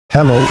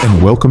Hello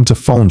and welcome to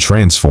Phone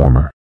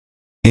Transformer.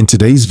 In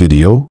today's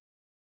video,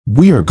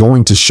 we are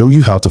going to show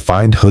you how to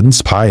find hidden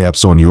spy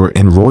apps on your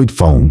Android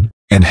phone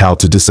and how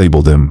to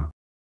disable them.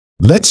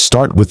 Let's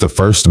start with the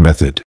first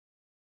method.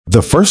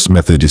 The first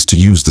method is to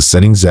use the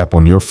Settings app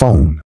on your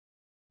phone.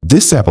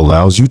 This app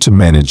allows you to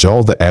manage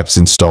all the apps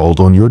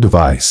installed on your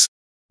device,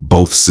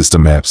 both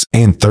system apps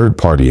and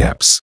third-party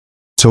apps.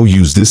 To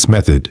use this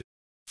method,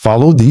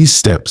 follow these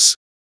steps.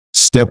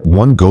 Step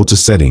 1. Go to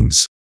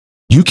Settings.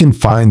 You can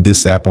find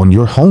this app on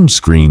your home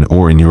screen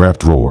or in your app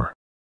drawer.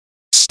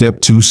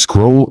 Step 2.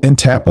 Scroll and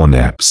tap on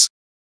Apps.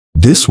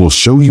 This will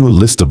show you a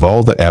list of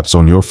all the apps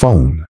on your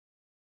phone.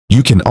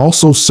 You can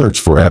also search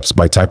for apps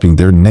by typing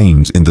their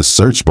names in the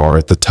search bar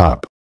at the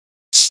top.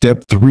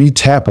 Step 3.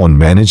 Tap on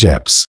Manage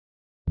Apps.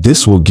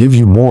 This will give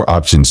you more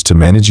options to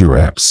manage your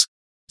apps,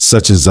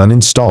 such as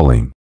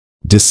uninstalling,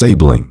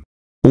 disabling,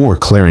 or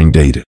clearing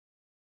data.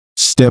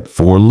 Step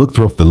 4. Look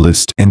through the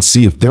list and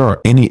see if there are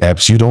any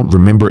apps you don't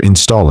remember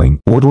installing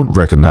or don't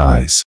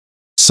recognize.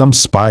 Some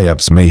spy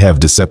apps may have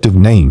deceptive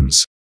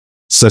names,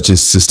 such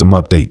as System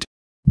Update,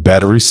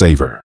 Battery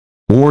Saver,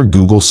 or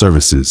Google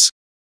Services.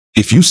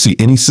 If you see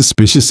any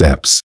suspicious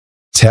apps,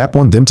 tap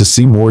on them to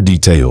see more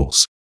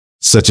details,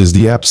 such as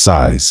the app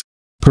size,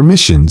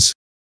 permissions,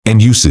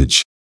 and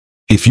usage.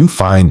 If you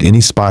find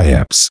any spy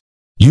apps,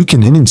 you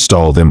can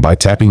uninstall them by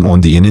tapping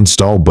on the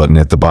uninstall button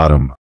at the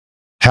bottom.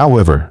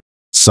 However,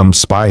 some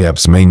spy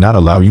apps may not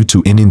allow you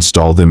to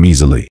uninstall them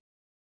easily.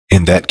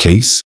 In that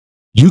case,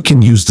 you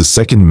can use the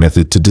second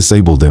method to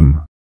disable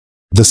them.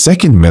 The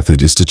second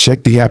method is to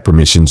check the app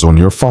permissions on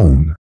your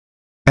phone.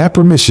 App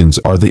permissions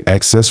are the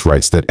access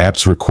rights that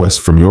apps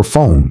request from your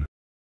phone,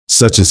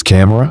 such as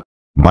camera,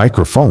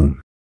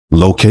 microphone,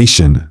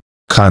 location,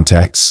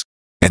 contacts,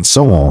 and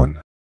so on.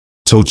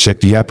 To check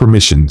the app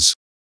permissions,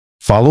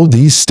 follow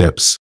these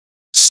steps.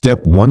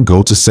 Step 1.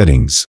 Go to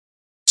Settings.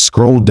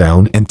 Scroll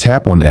down and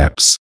tap on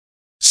Apps.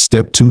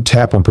 Step 2.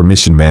 Tap on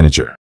Permission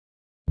Manager.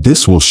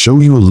 This will show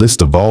you a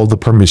list of all the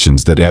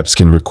permissions that apps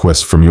can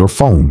request from your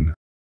phone.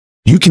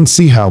 You can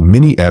see how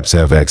many apps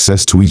have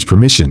access to each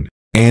permission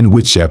and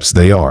which apps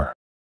they are.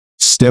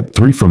 Step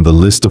 3. From the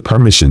list of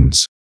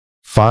permissions,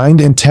 find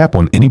and tap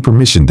on any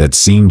permission that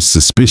seems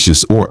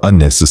suspicious or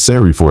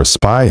unnecessary for a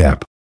spy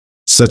app,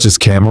 such as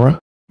camera,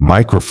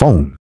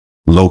 microphone,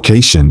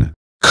 location,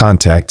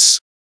 contacts,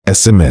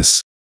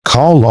 SMS,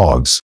 call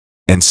logs,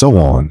 and so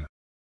on.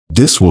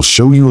 This will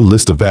show you a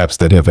list of apps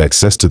that have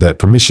access to that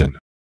permission.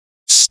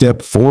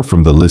 Step 4.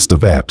 From the list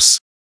of apps,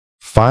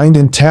 find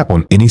and tap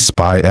on any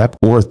spy app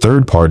or a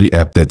third-party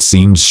app that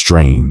seems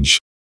strange.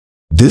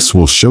 This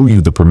will show you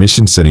the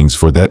permission settings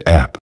for that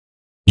app.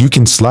 You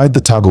can slide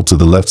the toggle to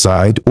the left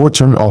side or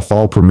turn off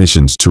all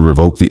permissions to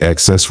revoke the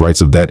access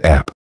rights of that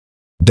app.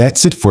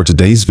 That's it for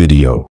today's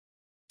video.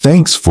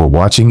 Thanks for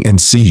watching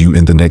and see you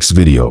in the next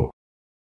video.